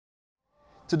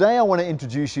Today I want to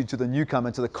introduce you to the newcomer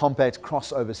to the compact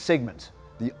crossover segment,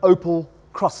 the Opel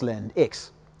Crossland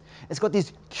X. It's got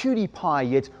these cutie pie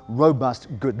yet robust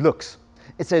good looks.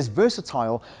 It's as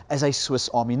versatile as a Swiss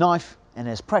Army knife and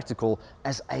as practical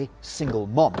as a single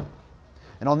mom.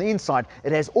 And on the inside,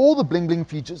 it has all the bling bling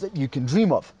features that you can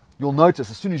dream of. You'll notice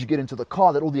as soon as you get into the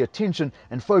car that all the attention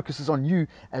and focus is on you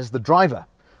as the driver.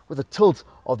 With a tilt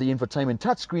of the infotainment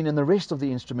touchscreen and the rest of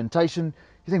the instrumentation,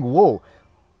 you think, whoa,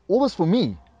 all this for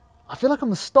me. I feel like I'm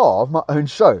the star of my own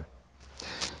show.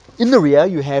 In the rear,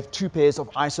 you have two pairs of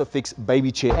ISOFIX baby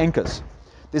chair anchors.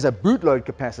 There's a bootload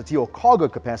capacity, or cargo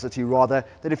capacity rather,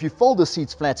 that if you fold the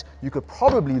seats flat, you could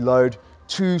probably load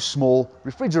 2 small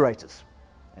refrigerators.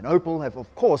 And Opel have,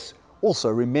 of course, also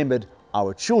remembered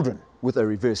our children with a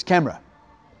reverse camera.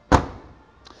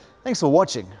 Thanks for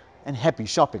watching and happy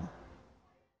shopping.